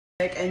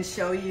and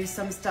show you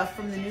some stuff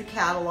from the new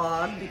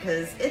catalog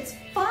because it's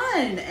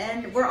fun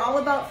and we're all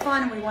about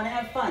fun and we want to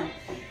have fun.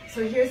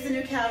 So here's the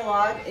new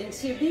catalog. Isn't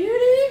she a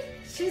beauty?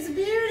 She's a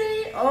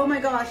beauty. Oh my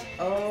gosh.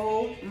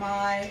 Oh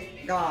my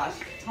gosh.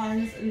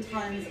 Tons and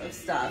tons of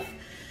stuff.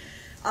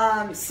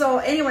 So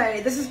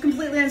anyway, this is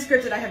completely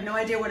unscripted. I have no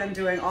idea what I'm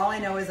doing. All I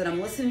know is that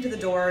I'm listening to the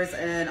Doors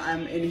and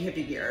I'm in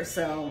hippie gear.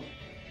 So,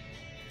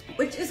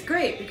 which is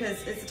great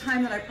because it's a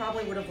time that I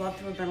probably would have loved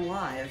to have been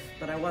alive,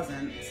 but I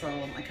wasn't, so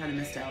I kind of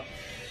missed out.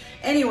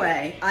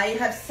 Anyway, I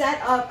have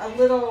set up a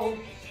little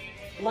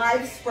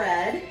live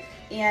spread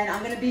and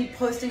I'm going to be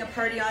posting a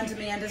party on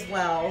demand as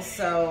well.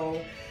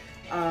 So,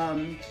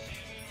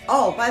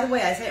 oh, by the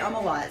way, I say a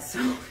lot. So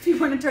if you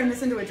want to turn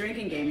this into a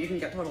drinking game, you can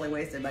get totally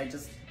wasted by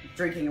just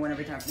drinking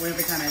every time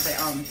I say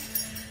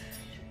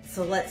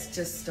So let's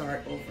just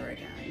start over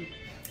again.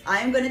 I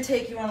am going to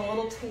take you on a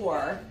little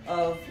tour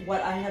of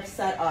what I have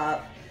set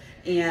up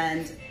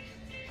and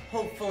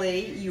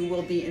hopefully you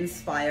will be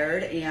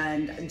inspired,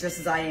 and just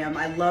as I am.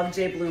 I love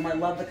JBloom. I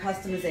love the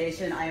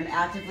customization. I am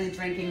actively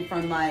drinking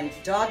from my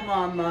Dog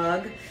Mom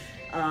mug.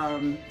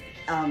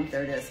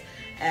 There it is.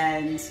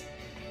 And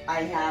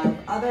I have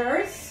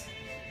others.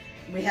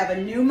 We have a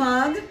new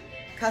mug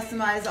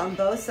customized on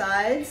both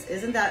sides.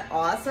 Isn't that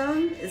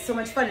awesome? It's so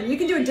much fun. And you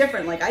can do it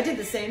different. Like I did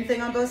the same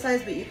thing on both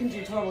sides, but you can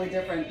do totally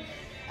different.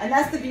 And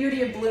that's the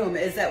beauty of Bloom,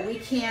 is that we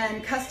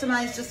can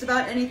customize just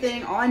about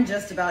anything on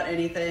just about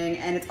anything,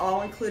 and it's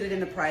all included in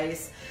the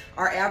price.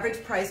 Our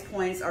average price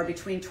points are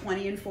between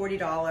 $20 and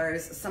 $40.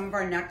 Some of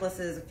our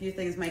necklaces, a few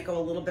things might go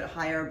a little bit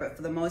higher, but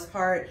for the most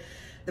part,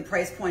 the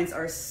price points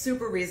are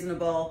super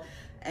reasonable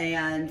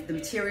and the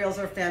materials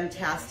are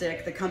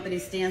fantastic. The company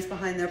stands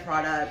behind their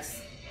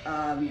products.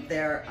 I'm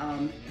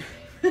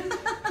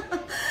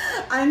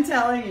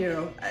telling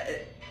you,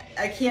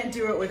 I can't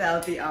do it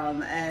without the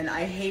and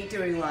I hate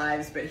doing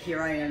lives, but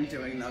here I am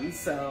doing them.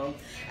 So,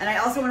 and I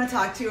also want to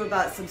talk to you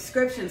about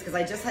subscriptions because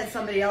I just had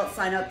somebody else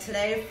sign up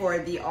today for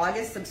the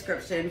August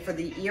subscription for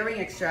the earring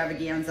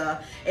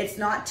extravaganza. It's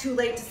not too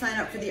late to sign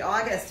up for the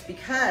August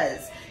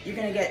because you're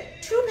going to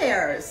get 2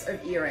 pairs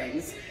of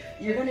earrings.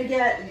 You're going to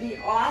get the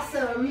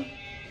awesome,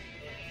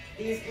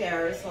 these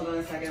pairs. Hold on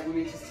a second. Let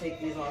me just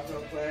take these off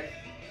real quick.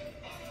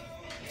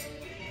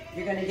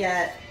 You're going to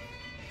get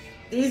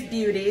these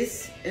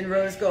beauties in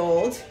rose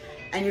gold,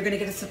 and you're gonna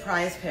get a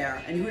surprise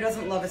pair. And who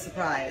doesn't love a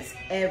surprise?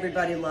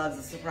 Everybody loves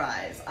a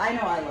surprise. I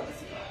know I love a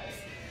surprise.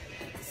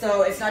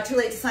 So it's not too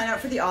late to sign up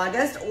for the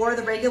August or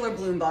the regular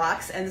Bloom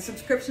box, and the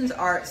subscriptions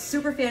are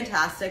super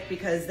fantastic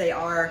because they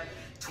are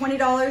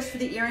 $20 for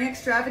the earring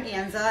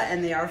extravaganza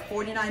and they are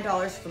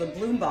 $49 for the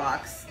Bloom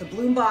box. The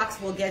Bloom box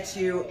will get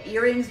you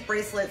earrings,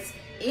 bracelets,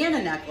 and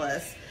a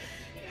necklace.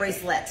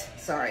 Bracelet,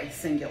 sorry,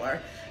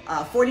 singular.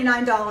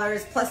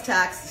 $49 plus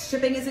tax.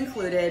 Shipping is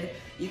included.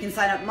 You can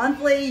sign up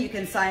monthly. You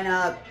can sign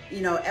up,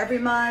 every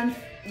month.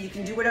 You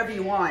can do whatever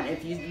you want.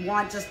 If you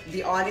want just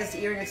the August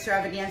earring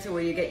extravaganza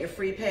where you get your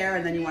free pair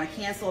and then you want to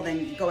cancel,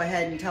 then go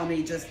ahead and tell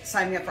me, just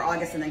sign me up for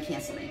August and then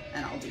cancel me,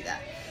 and I'll do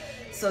that.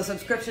 So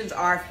subscriptions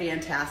are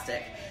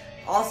fantastic.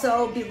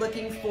 Also be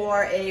looking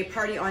for a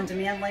party on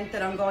demand link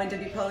that I'm going to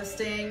be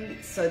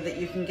posting so that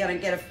you can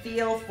get a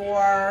feel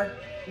for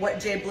what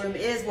JBloom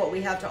is, what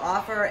we have to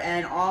offer,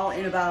 and all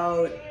in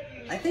about,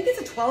 I think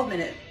it's a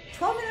 12-minute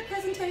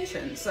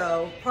presentation,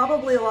 so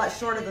probably a lot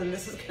shorter than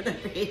this is going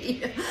to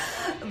be,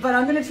 but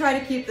I'm going to try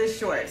to keep this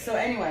short. So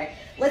anyway,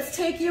 let's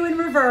take you in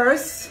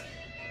reverse.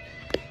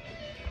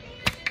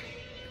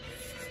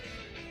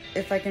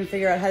 If I can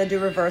figure out how to do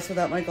reverse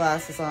without my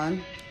glasses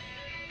on.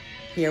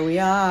 Here we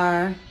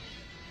are.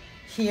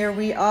 Here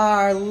we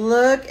are.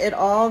 Look at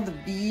all the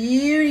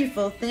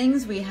beautiful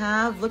things we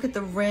have. Look at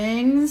the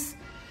rings.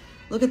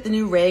 Look at the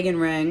new Reagan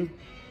ring.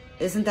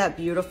 Isn't that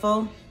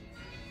beautiful?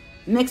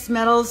 Mixed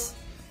metals,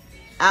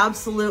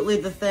 absolutely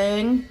the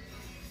thing.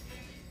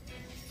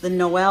 The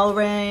Noel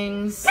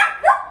rings,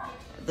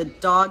 the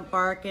dog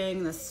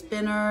barking, the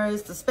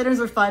spinners. The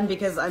spinners are fun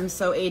because I'm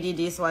so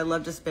ADD, so I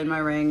love to spin my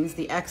rings.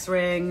 The X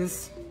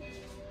rings,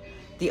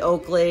 the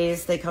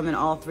Oakleys, they come in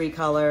all 3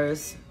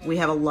 colors. We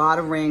have a lot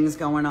of rings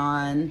going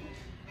on.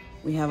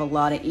 We have a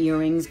lot of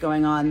earrings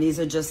going on. These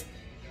are just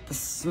the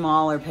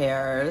smaller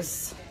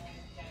pairs.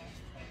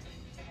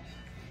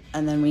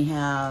 And then we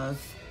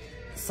have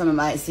some of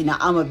my, see now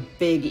I'm a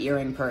big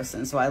earring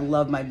person, so I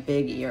love my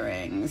big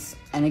earrings.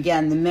 And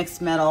again, the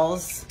mixed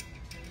metals,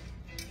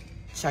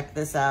 check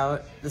this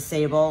out. The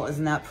sable,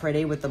 isn't that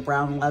pretty with the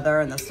brown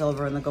leather and the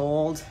silver and the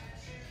gold?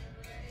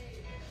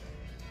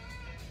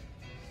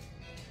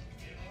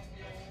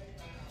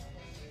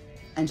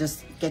 And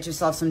just get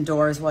yourself some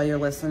Doors while you're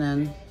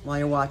listening, while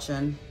you're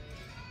watching.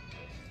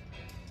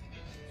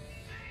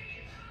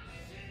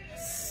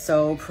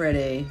 So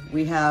pretty.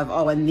 We have,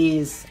 oh, and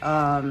these,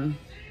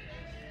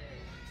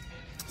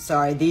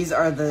 sorry, these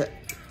are the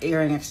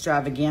earring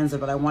extravaganza,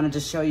 but I wanted to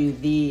show you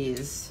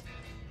these.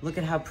 Look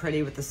at how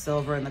pretty with the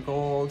silver and the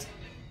gold.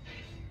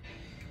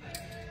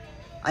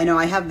 I know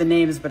I have the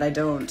names, but I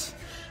don't.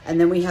 And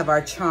then we have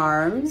our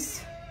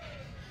charms.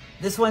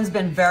 This one's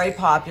been very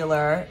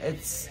popular.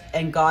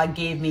 And God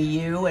gave me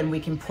you, and we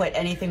can put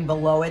anything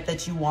below it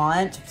that you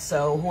want.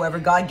 So whoever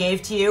God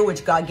gave to you,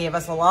 which God gave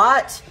us a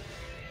lot,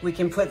 we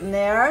can put in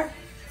there.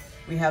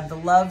 We have the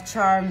love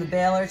charm, the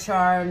Baylor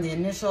charm, the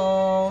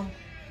initial.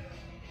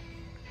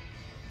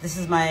 This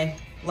is my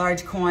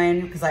large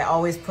coin because I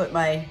always put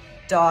my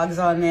dogs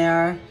on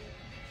there.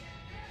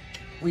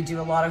 We do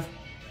a lot of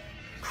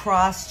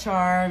cross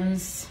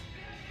charms.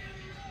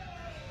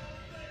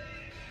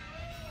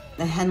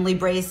 The Henley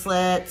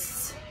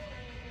bracelets,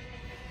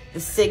 the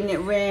signet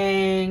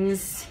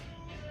rings.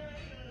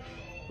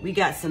 We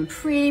got some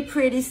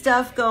pretty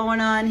stuff going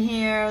on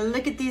here.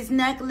 Look at these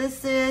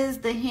necklaces,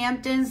 the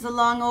Hamptons, the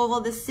long oval,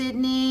 the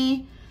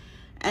Sydney.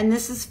 And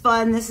this is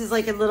fun. This is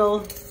like a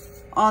little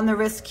on the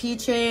wrist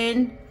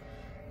keychain.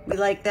 We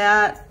like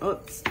that.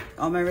 Oops,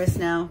 on my wrist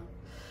now.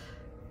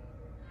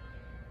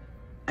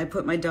 I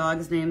put my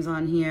dog's names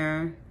on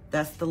here.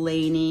 That's the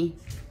Laney.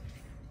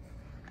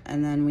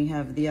 And then we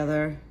have the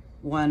other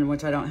one,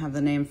 which I don't have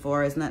the name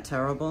for. Isn't that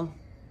terrible?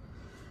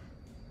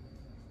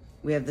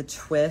 We have the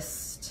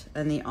twist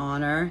and the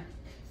honor.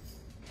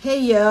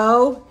 Hey,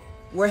 yo,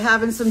 we're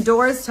having some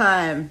doors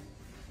time.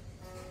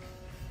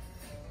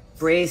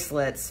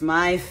 Bracelets,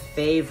 my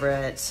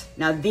favorite.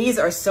 Now these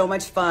are so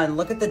much fun.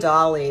 Look at the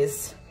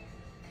dollies.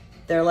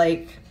 They're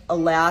like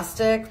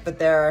elastic, but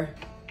they're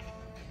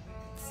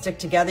stick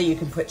together. You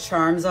can put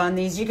charms on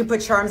these. You can put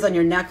charms on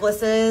your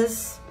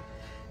necklaces.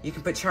 You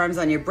can put charms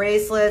on your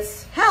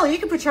bracelets. Hell, you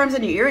can put charms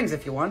on your earrings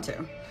if you want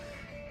to.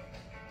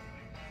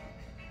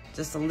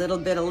 Just a little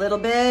bit, a little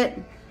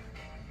bit.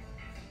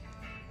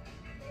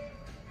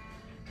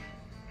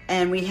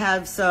 And we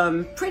have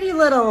some pretty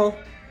little,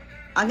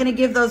 I'm gonna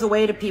give those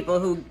away to people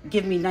who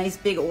give me nice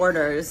big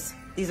orders.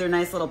 These are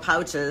nice little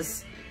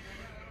pouches.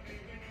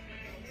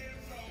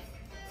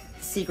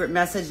 Secret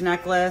message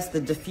necklace, the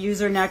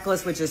diffuser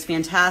necklace, which is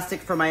fantastic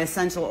for my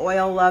essential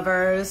oil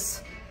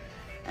lovers.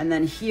 And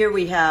then here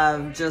we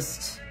have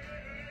just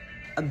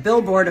a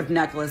billboard of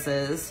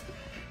necklaces.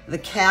 The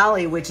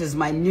Cali, which is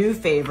my new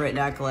favorite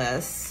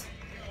necklace.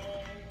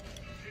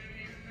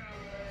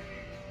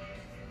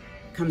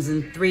 Comes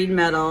in 3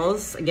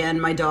 metals. Again,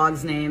 my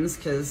dog's names,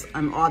 because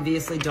I'm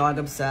obviously dog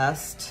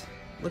obsessed.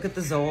 Look at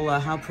the Zola,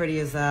 how pretty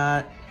is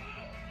that?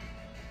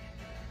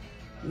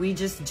 We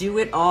just do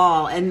it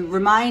all. And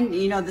remind,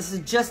 you know, this is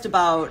just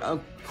about a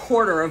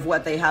quarter of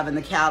what they have in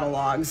the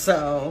catalog,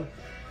 so.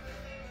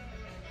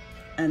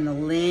 And the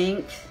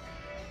link.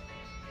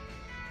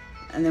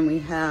 And then we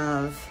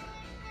have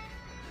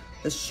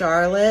the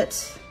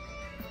Charlotte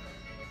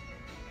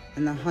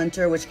and the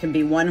Hunter, which can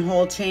be one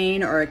whole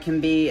chain or it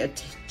can be a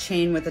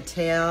chain with a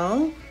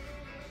tail.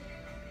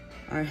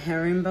 Our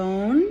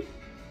herringbone.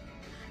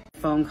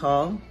 Phone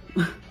call.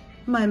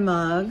 My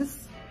mugs.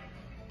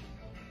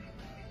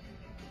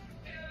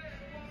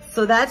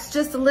 So that's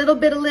just a little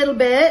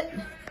bit.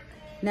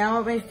 Now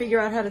I'm going to figure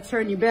out how to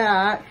turn you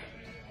back.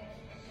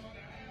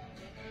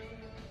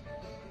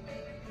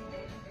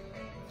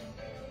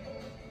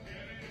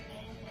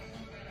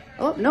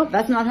 Oh, nope,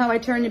 that's not how I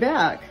turn you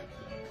back.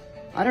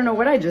 I don't know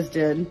what I just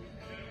did.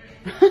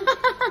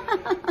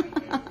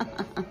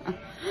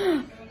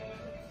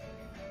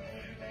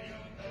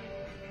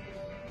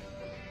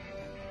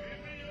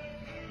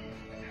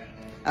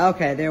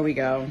 Okay, there we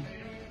go.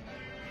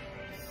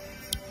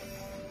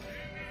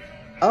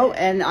 Oh,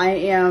 and I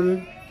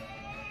am,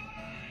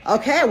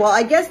 okay, well,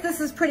 I guess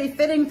this is pretty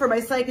fitting for my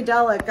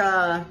psychedelic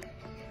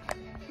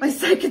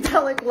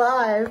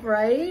live,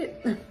 right?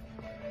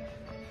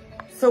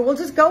 So we'll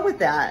just go with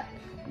that.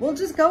 We'll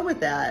just go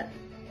with that.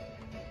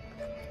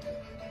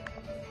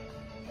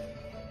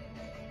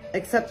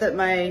 Except that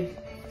my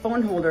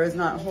phone holder is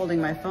not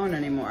holding my phone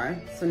anymore.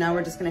 So now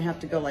we're just gonna have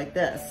to go like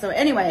this. So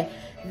anyway,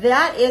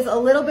 that is a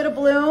little bit of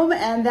Bloom,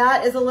 and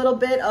that is a little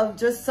bit of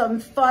just some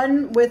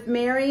fun with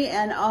Mary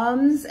and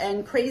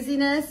and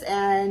craziness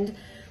and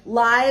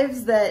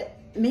lives that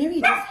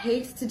Mary just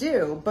hates to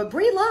do, but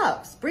Bree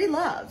loves, Bree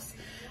loves.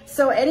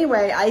 So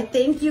anyway, I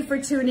thank you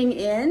for tuning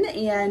in,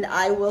 and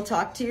I will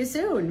talk to you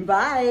soon.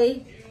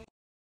 Bye.